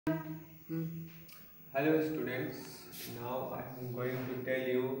Hello students, now I am going to tell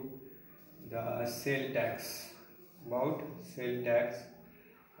you the sale tax. About sale tax,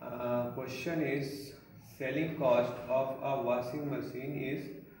 question is selling cost of a washing machine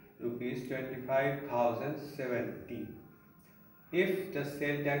is rupees 25,070. If the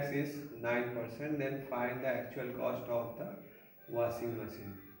sale tax is 9%, then find the actual cost of the washing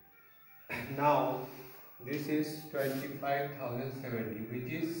machine. Now this is 25,070,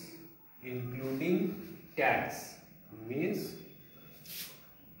 which is including tax, means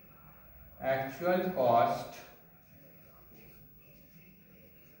actual cost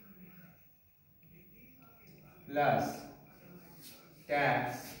plus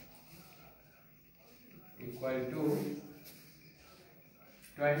tax equal to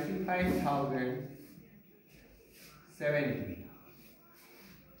 25,070.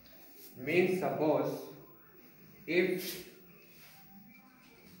 Means suppose if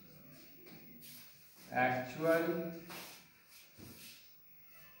actual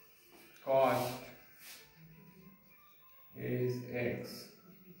cost is X,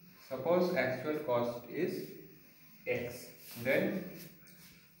 suppose actual cost is X, then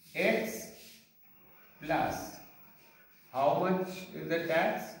X plus how much is the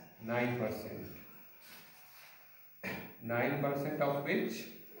tax? 9%. 9% of which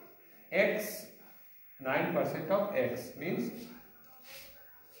X, 9% of X means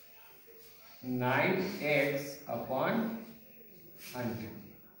 9x upon 100.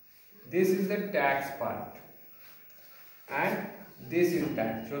 This is the tax part and this is the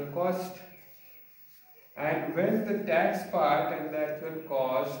actual cost. And when the tax part and the actual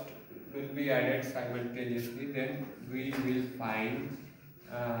cost will be added simultaneously, then we will find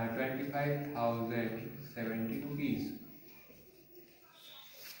 25,070 rupees.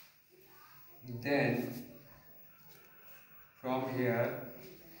 Then from here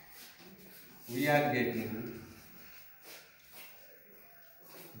we are getting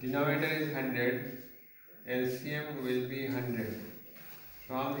denominator is 100, LCM will be 100.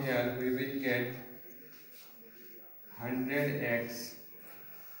 From here we will get 100x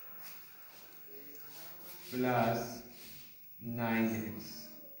plus 9x.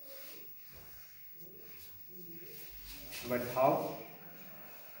 But how?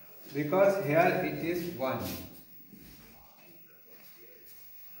 Because here it is 1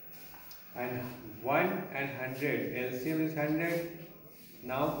 and 1 and 100, LCM is 100.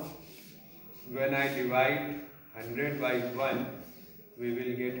 Now when I divide 100 by 1, we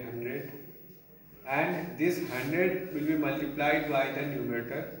will get 100, and this 100 will be multiplied by the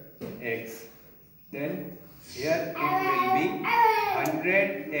numerator x. Then here it will be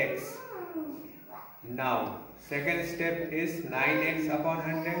 100x. Now second step is 9x upon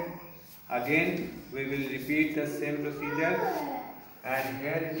 100. Again we will repeat the same procedure, and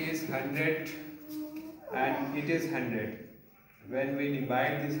here it is 100 and it is 100. When we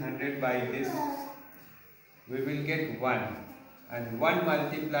divide this 100 by this, we will get 1, and 1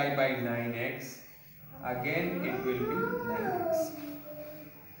 multiplied by 9x, again it will be 9x,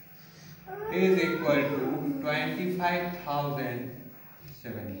 is equal to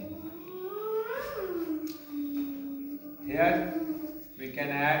 25,070. Here we can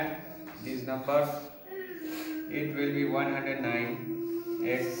add these numbers. It will be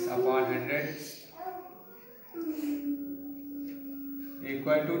 109x upon 100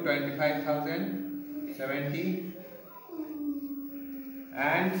 equal to 25,070,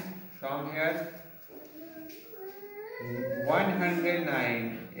 and from here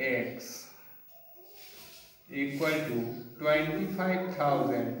 109x equal to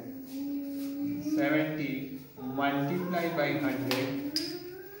 25,070 multiplied by 100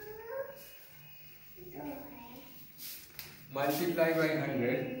 multiplied by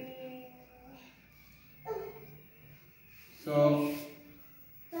 100. So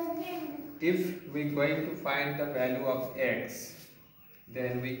if we are going to find the value of x,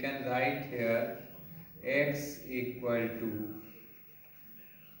 then we can write here x equal to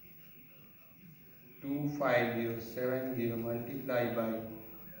 25070 multiplied by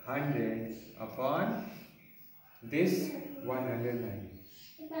 100 upon this 109.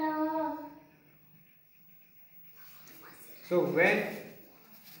 So when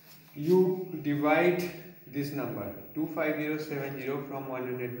you divide this number 25070 from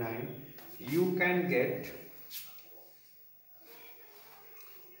 109, you can get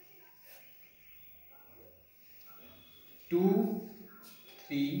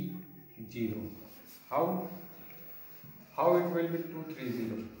 230. How it will be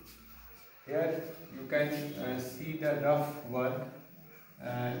 230? Here you can see the rough work.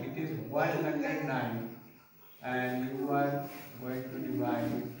 It is 109 and you are going to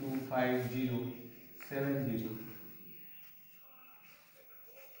divide 5070.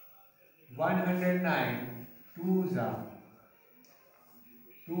 109 twos are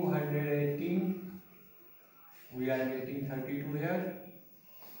 218. We are getting 32 here.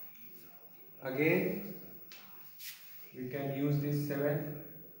 Again, we can use this 7.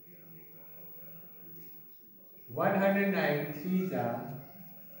 109 threes are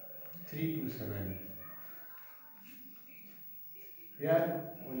 327. Here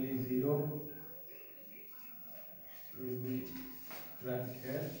only 0 will be right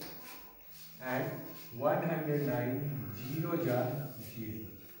here, and 109 zeros are 0.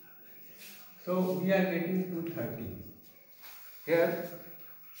 So we are getting 230. Here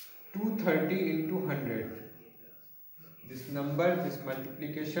 230 into 100. This number, this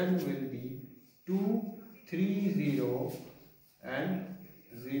multiplication will be 230 and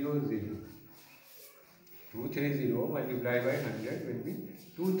 00. 230 multiplied by 100 will be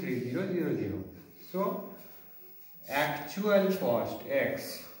 23000. So actual cost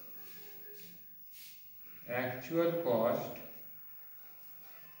X, actual cost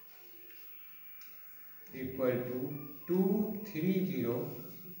equal to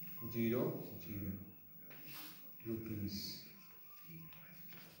 23000 rupees.